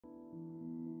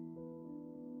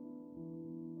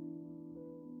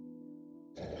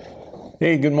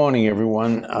Hey, good morning,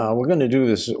 everyone. We're going to do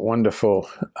this wonderful,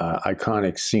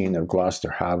 iconic scene of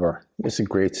Gloucester Harbor. It's a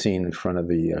great scene in front of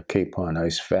the Cape Horn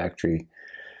Ice Factory.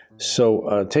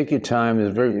 So take your time.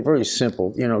 It's very, very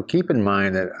simple. Keep in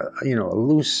mind that a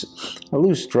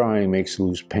loose drawing makes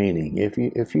loose painting.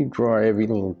 If you draw every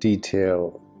little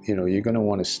detail, you're going to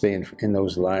want to stay in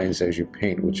those lines as you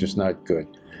paint, which is not good.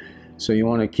 So you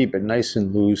want to keep it nice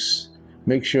and loose.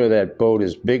 Make sure that boat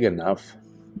is big enough.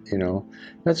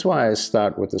 That's why I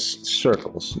start with the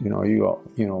circles.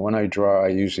 When I draw, I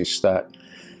usually start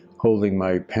holding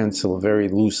my pencil very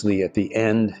loosely at the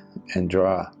end and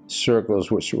draw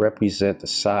circles which represent the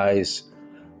size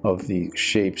of the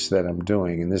shapes that I'm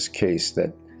doing. In this case,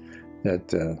 that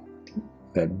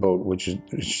boat, which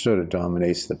sort of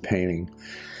dominates the painting,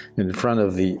 in front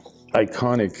of the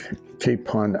iconic Cape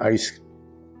Horn Ice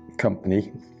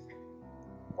Company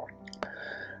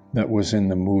that was in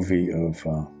the movie of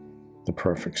The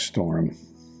Perfect Storm.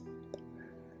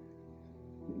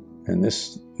 And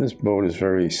this boat is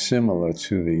very similar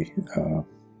to the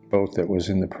boat that was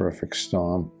in The Perfect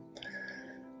Storm.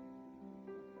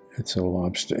 It's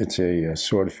a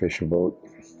swordfish boat.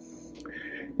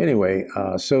 Anyway,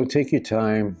 so take your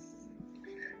time,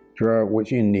 draw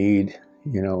what you need,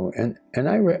 and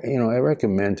I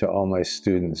recommend to all my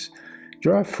students,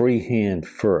 draw freehand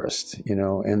first,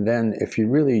 and then if you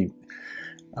really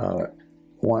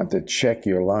want to check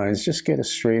your lines, just get a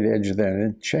straight edge then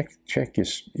and check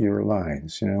your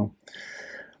lines, All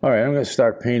right, I'm going to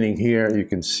start painting here. You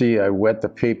can see I wet the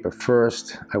paper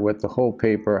first. I wet the whole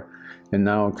paper, and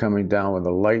now I'm coming down with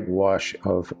a light wash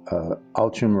of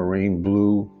ultramarine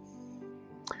blue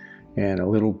and a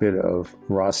little bit of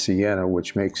raw sienna,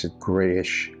 which makes it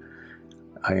grayish.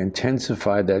 I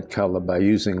intensified that color by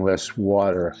using less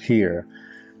water here.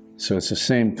 So it's the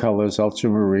same colors,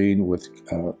 ultramarine with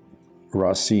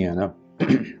raw sienna.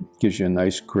 Gives you a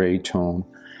nice gray tone.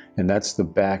 And that's the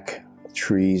back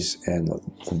trees and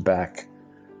the back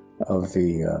of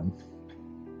the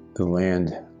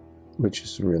land, which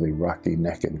is really Rocky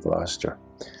Neck in Gloucester.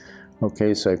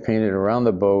 Okay, so I painted around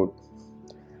the boat.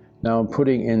 Now I'm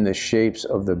putting in the shapes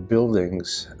of the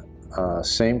buildings,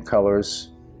 same colors.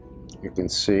 You can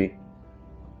see,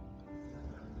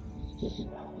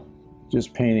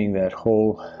 just painting that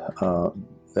whole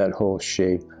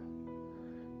shape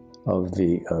of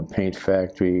the paint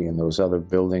factory and those other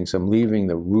buildings. I'm leaving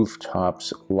the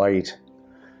rooftops light,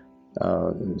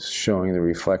 showing the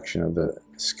reflection of the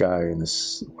sky and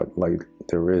what light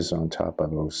there is on top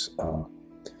of those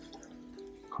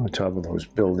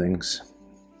buildings.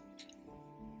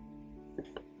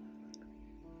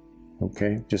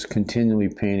 Okay, just continually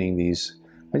painting these.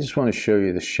 I just want to show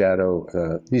you the shadow.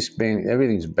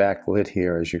 Everything's backlit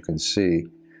here, as you can see,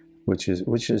 which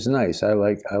is nice. I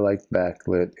like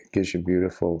backlit. It gives you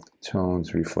beautiful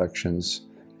tones, reflections,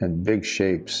 and big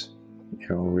shapes.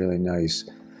 Really nice.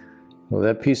 Well,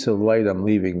 that piece of light I'm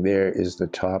leaving there is the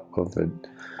top of the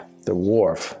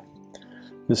wharf.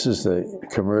 This is the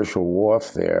commercial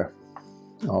wharf there.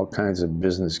 All kinds of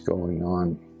business going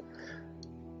on.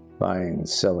 Buying and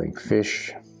selling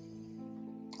fish,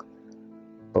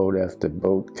 boat after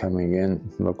boat coming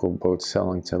in, local boats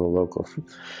selling to the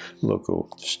local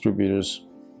distributors.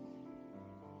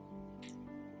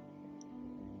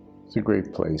 It's a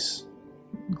great place.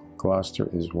 Gloucester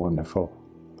is wonderful.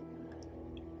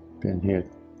 Been here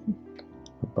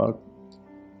about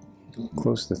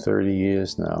close to 30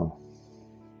 years now,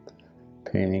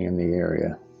 painting in the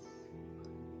area.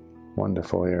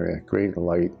 Wonderful area, great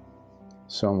light.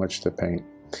 So much to paint.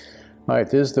 All right,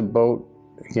 there's the boat.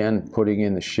 Again, putting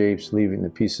in the shapes, leaving the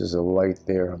pieces of light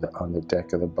there on the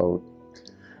deck of the boat.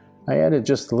 I added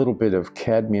just a little bit of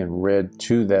cadmium red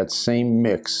to that same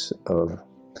mix of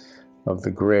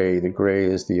the gray. The gray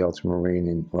is the ultramarine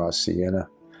and raw sienna.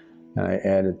 And I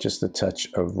added just a touch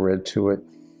of red to it.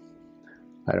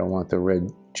 I don't want the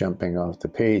red jumping off the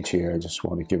page here. I just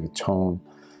want to give a tone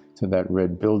to that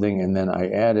red building. And then I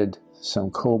added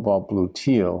some cobalt blue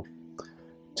teal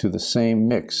to the same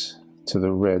mix, to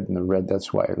the red, and the red,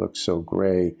 that's why it looks so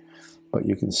gray. But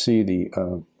you can see the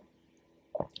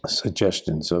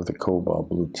suggestions of the cobalt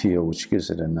blue teal, which gives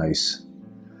it a nice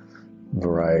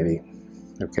variety.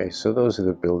 Okay, so those are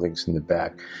the buildings in the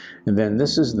back. And then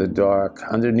this is the dark,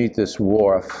 underneath this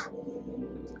wharf.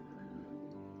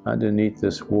 Underneath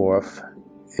this wharf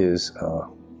is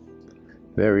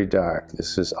very dark.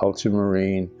 This is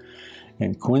ultramarine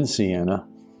and quinsienna.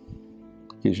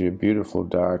 Gives you a beautiful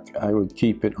dark. I would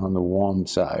keep it on the warm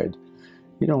side.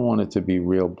 You don't want it to be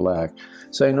real black.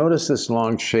 So I noticed this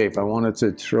long shape. I wanted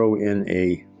to throw in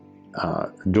a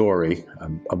dory,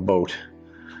 a boat.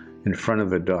 in front of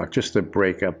the dock, just to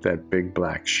break up that big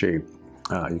black shape.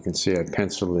 You can see I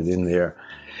penciled it in there.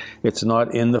 It's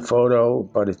not in the photo,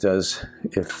 but it does.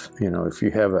 If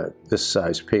you have this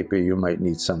size paper, you might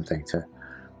need something to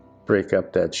break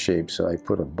up that shape. So I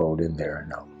put a boat in there,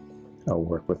 and I'll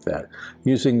work with that.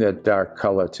 Using that dark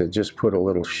color to just put a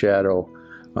little shadow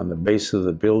on the base of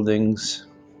the buildings.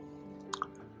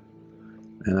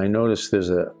 And I noticed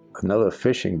there's another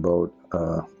fishing boat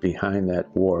behind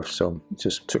that wharf, so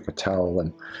just took a towel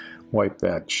and wiped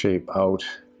that shape out,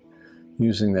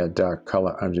 using that dark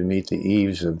color underneath the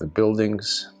eaves of the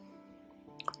buildings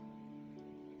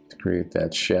to create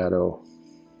that shadow.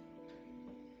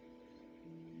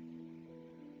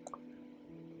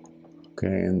 Okay,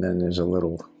 and then there's a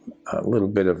little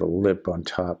bit of a lip on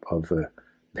top of the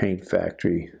paint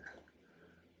factory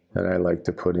that I like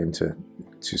to put into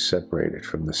to separate it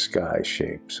from the sky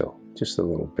shape. So just a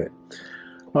little bit.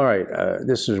 All right,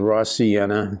 this is raw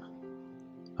sienna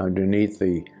underneath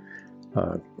the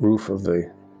roof of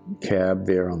the cab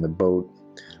there on the boat,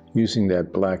 using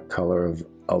that black color of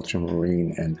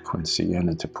ultramarine and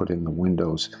quinceaña to put in the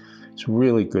windows. It's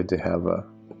really good to have a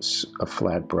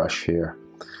flat brush here.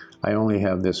 I only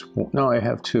have this, no, I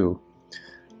have two.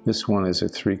 This one is a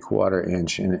 3/4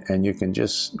 inch, and you can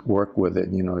just work with it.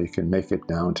 You can make it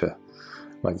down to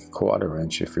like a 1/4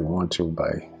 inch if you want to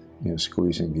by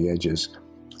squeezing the edges.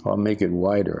 I'll make it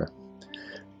wider,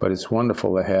 but it's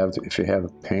wonderful to have if you have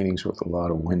paintings with a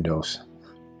lot of windows.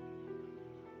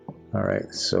 All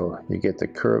right, so you get the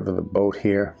curve of the boat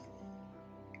here,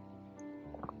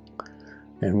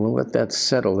 and we'll let that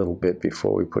set a little bit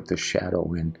before we put the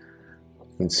shadow in.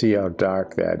 You can see how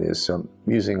dark that is. So I'm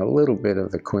using a little bit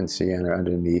of the quinceaña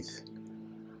underneath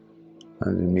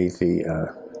the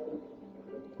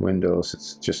windows.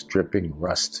 It's just dripping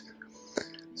rust.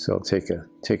 So I'll take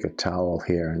a towel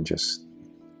here and just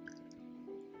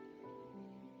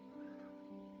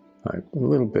a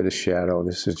little bit of shadow.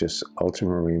 This is just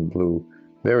ultramarine blue.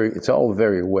 It's all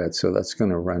very wet, so that's going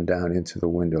to run down into the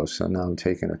window. So now I'm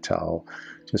taking a towel,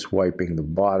 just wiping the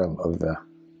bottom of the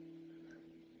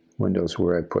windows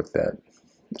where I put that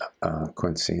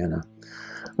quinceaña.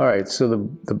 All right, so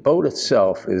the boat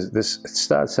itself is this. It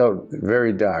starts out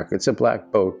very dark. It's a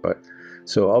black boat, but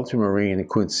so ultramarine and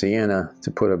quinceaña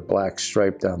to put a black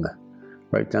stripe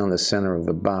right down the center of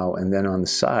the bow, and then on the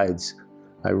sides,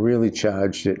 I really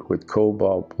charged it with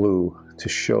cobalt blue to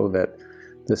show that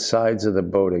the sides of the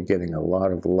boat are getting a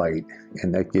lot of light,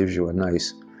 and that gives you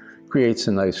creates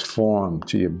a nice form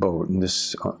to your boat. And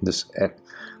this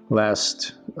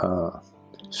last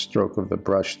stroke of the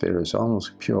brush there is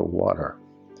almost pure water.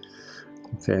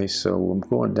 Okay, so I'm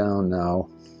going down now.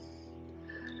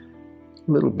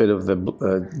 A little bit of the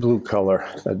blue color,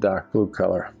 a dark blue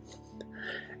color.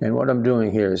 And what I'm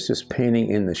doing here is just painting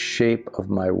in the shape of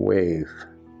my wave.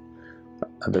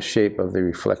 The shape of the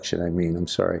reflection, I'm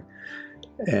sorry.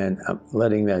 And I'm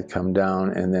letting that come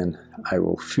down, and then I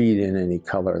will feed in any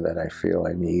color that I feel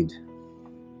I need.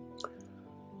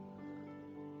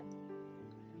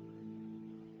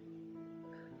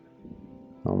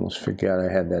 Almost forgot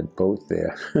I had that boat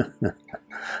there.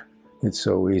 It's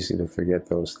so easy to forget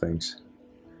those things.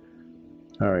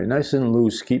 All right, nice and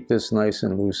loose. Keep this nice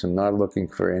and loose. I'm not looking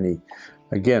for any,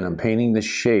 again, I'm painting the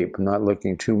shape. I'm not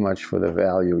looking too much for the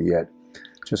value yet.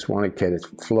 Just want to get it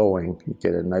flowing. You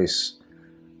get a nice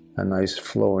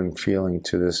flowing feeling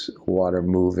to this water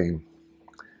moving.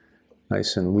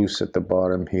 Nice and loose at the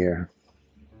bottom here.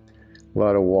 A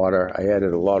lot of water. I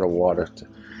added a lot of water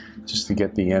just to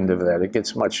get the end of that. It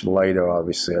gets much lighter,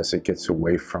 obviously, as it gets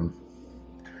away from.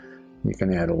 You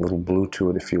can add a little blue to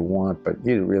it if you want, but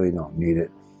you really don't need it.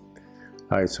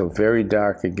 All right, so very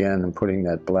dark again. I'm putting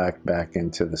that black back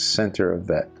into the center of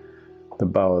the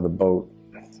bow of the boat.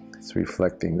 It's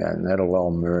reflecting that, and that'll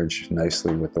all merge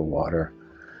nicely with the water.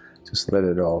 Just let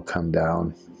it all come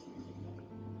down.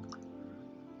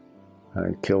 All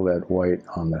right, kill that white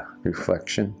on the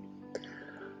reflection.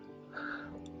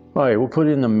 All right, we'll put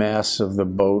in the mass of the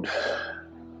boat.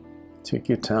 Take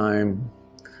your time.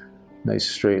 Nice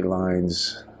straight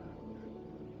lines.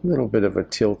 A little bit of a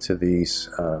tilt to these.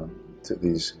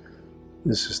 This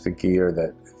is the gear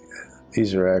that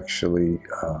these are actually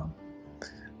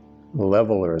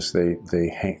levelers. They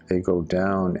go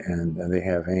down, and they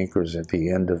have anchors at the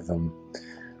end of them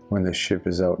when the ship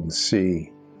is out in the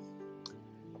sea,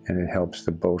 and it helps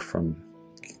the boat from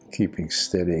keeping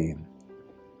steady.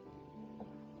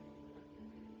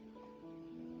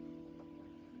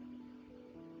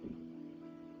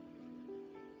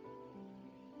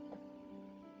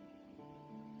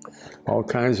 All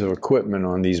kinds of equipment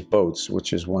on these boats,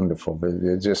 which is wonderful.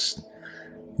 They're just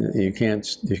You can't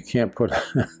put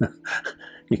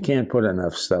you can't put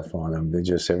enough stuff on them. They're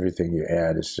just, everything you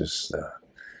add is just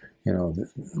you know,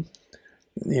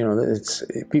 it's,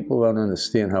 people don't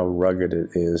understand how rugged it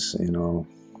is, you know.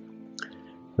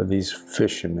 For these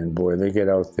fishermen, boy, they get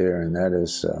out there, and that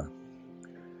is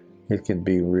it can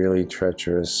be really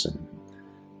treacherous, and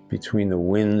between the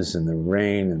winds and the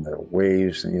rain and the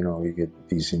waves, you know, you get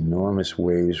these enormous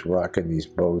waves rocking these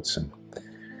boats, and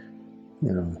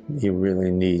you know, you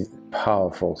really need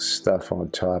powerful stuff on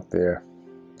top there.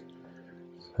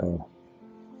 So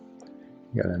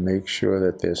you got to make sure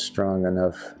that they're strong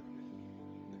enough.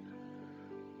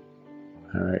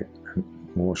 All right,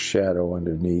 more shadow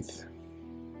underneath.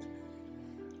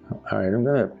 All right, I'm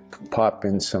going to pop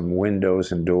in some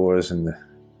windows and doors in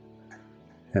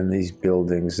these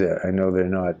buildings. That I know they're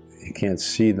not, you can't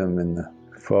see them in the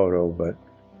photo, but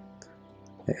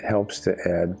it helps to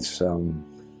add some,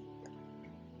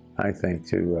 I think,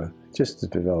 to just to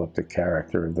develop the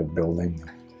character of the building.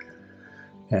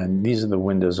 And these are the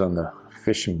windows on the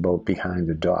fishing boat behind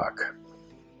the dock.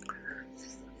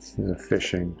 There's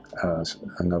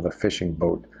another fishing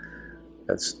boat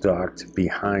that's docked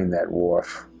behind that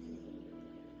wharf.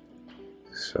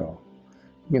 So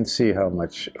you can see how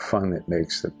much fun it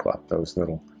makes to plop those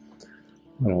little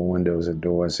windows and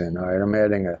doors in. All right, I'm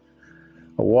adding a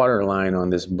water line on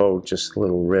this boat, just a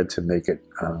little red to make it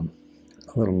a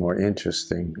little more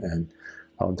interesting, and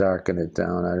I'll darken it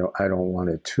down. I don't want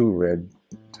it too red,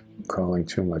 calling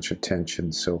too much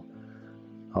attention, so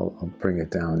I'll bring it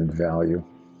down in value.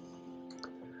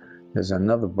 There's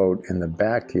another boat in the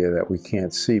back here that we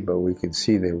can't see, but we can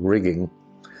see the rigging,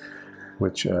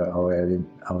 which I'll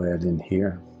add in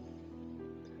here.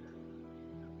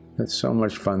 It's so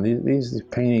much fun. These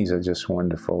paintings are just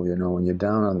wonderful. You know, when you're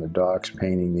down on the docks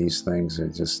painting these things, they're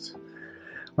just...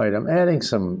 All right, I'm adding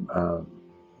some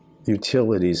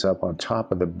utilities up on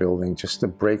top of the building just to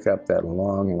break up that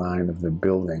long line of the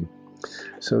building.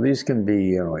 So these can be,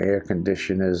 you know, air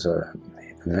conditioners or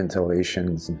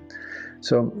ventilations.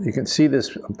 So you can see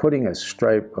this, I'm putting a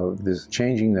stripe of this,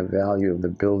 changing the value of the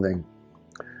building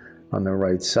on the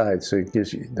right side. So it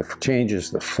gives you, changes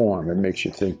the form. It makes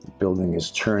you think the building is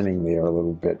turning there a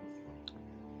little bit.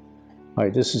 All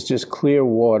right, this is just clear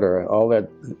water. All that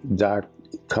dark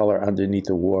color underneath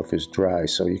the wharf is dry.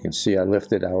 So you can see I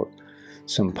lifted out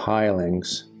some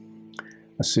pilings,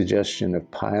 a suggestion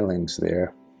of pilings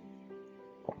there.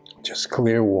 Just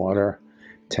clear water.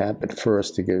 Tap it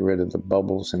first to get rid of the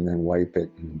bubbles, and then wipe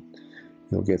it, and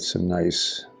you'll get some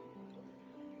nice,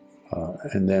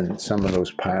 and then some of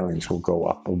those pilings will go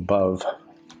up above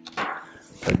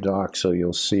the dock, so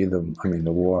you'll see them, I mean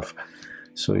the wharf,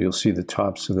 so you'll see the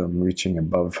tops of them reaching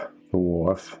above the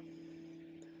wharf.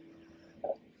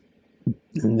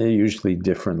 And they're usually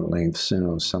different lengths, you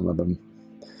know, some of them.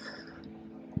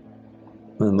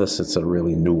 Unless it's a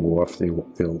really new wharf,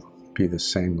 they'll be the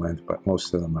same length, but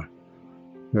most of them are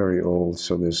very old,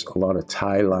 so there's a lot of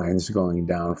tie lines going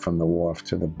down from the wharf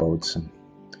to the boats, and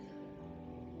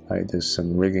there's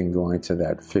some rigging going to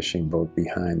that fishing boat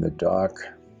behind the dock.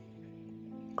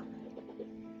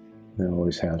 They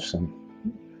always have some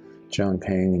junk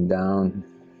hanging down.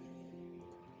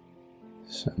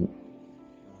 Some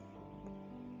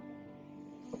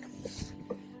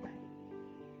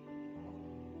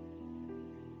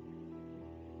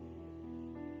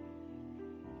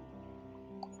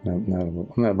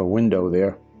another window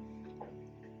there.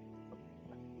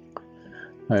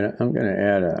 I'm going to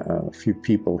add a few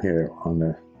people here on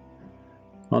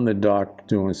the dock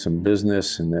doing some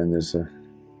business, and then there's a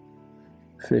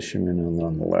fisherman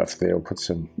on the left there. I'll put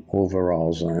some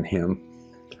overalls on him.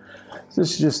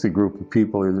 This is just a group of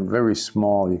people. They're very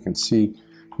small. You can see,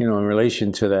 you know, in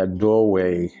relation to that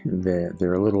doorway,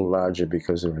 they're a little larger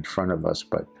because they're in front of us,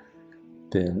 but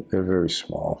they're very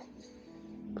small.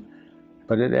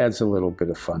 But it adds a little bit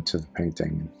of fun to the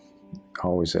painting.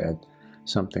 Always add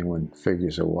something when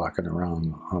figures are walking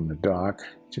around on the dock,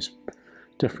 just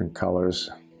different colors.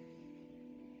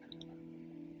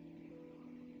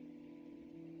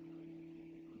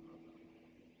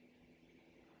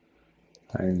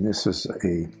 And this is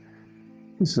a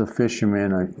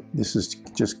fisherman. This is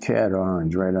just cat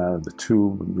orange right out of the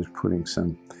tube. I'm just putting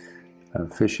some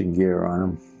fishing gear on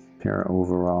him, pair of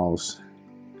overalls,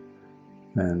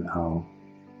 and I'll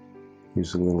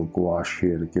use a little gouache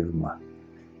here to give him a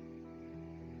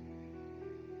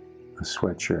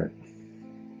sweatshirt.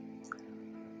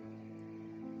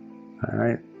 All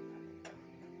right.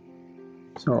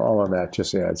 So all of that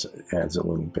just adds a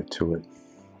little bit to it.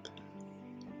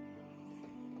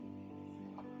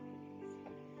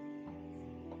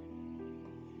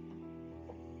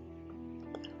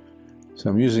 So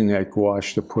I'm using that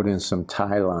gouache to put in some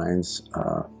tie lines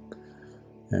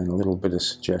and a little bit of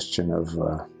suggestion of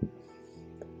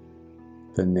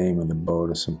the name of the boat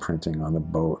or some printing on the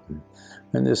boat.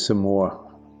 And there's some more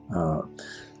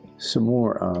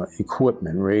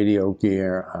equipment, radio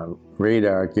gear,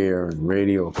 radar gear, and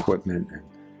radio equipment. And,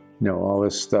 you know, all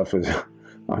this stuff is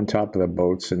on top of the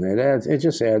boats, and it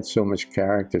just adds so much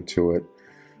character to it.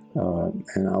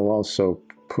 And I'll also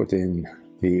put in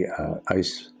the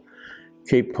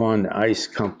Cape Pond Ice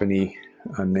Company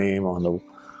name on the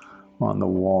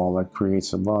wall. That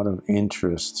creates a lot of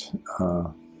interest.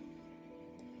 You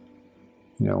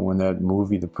know, when that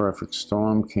movie The Perfect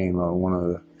Storm came out, one of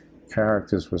the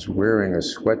characters was wearing a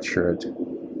sweatshirt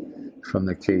from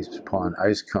the Cape Pond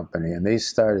Ice Company, and they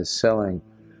started selling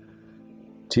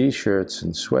t-shirts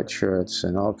and sweatshirts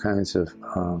and all kinds of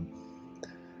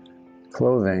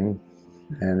clothing,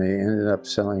 and they ended up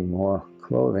selling more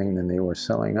clothing than they were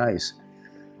selling ice.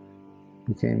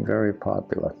 Became very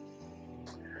popular.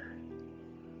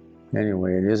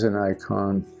 Anyway, it is an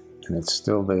icon, and it's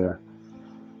still there,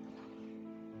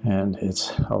 and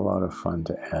it's a lot of fun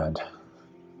to add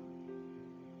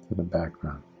to the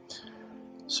background.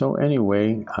 So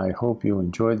anyway, I hope you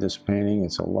enjoyed this painting.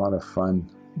 It's a lot of fun.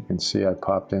 You can see I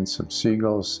popped in some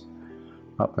seagulls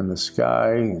up in the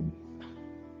sky, and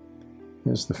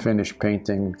here's the finished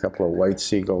painting, a couple of white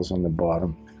seagulls on the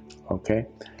bottom. Okay?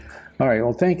 All right,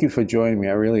 well, thank you for joining me.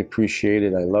 I really appreciate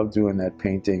it. I love doing that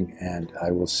painting, and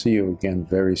I will see you again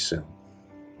very soon.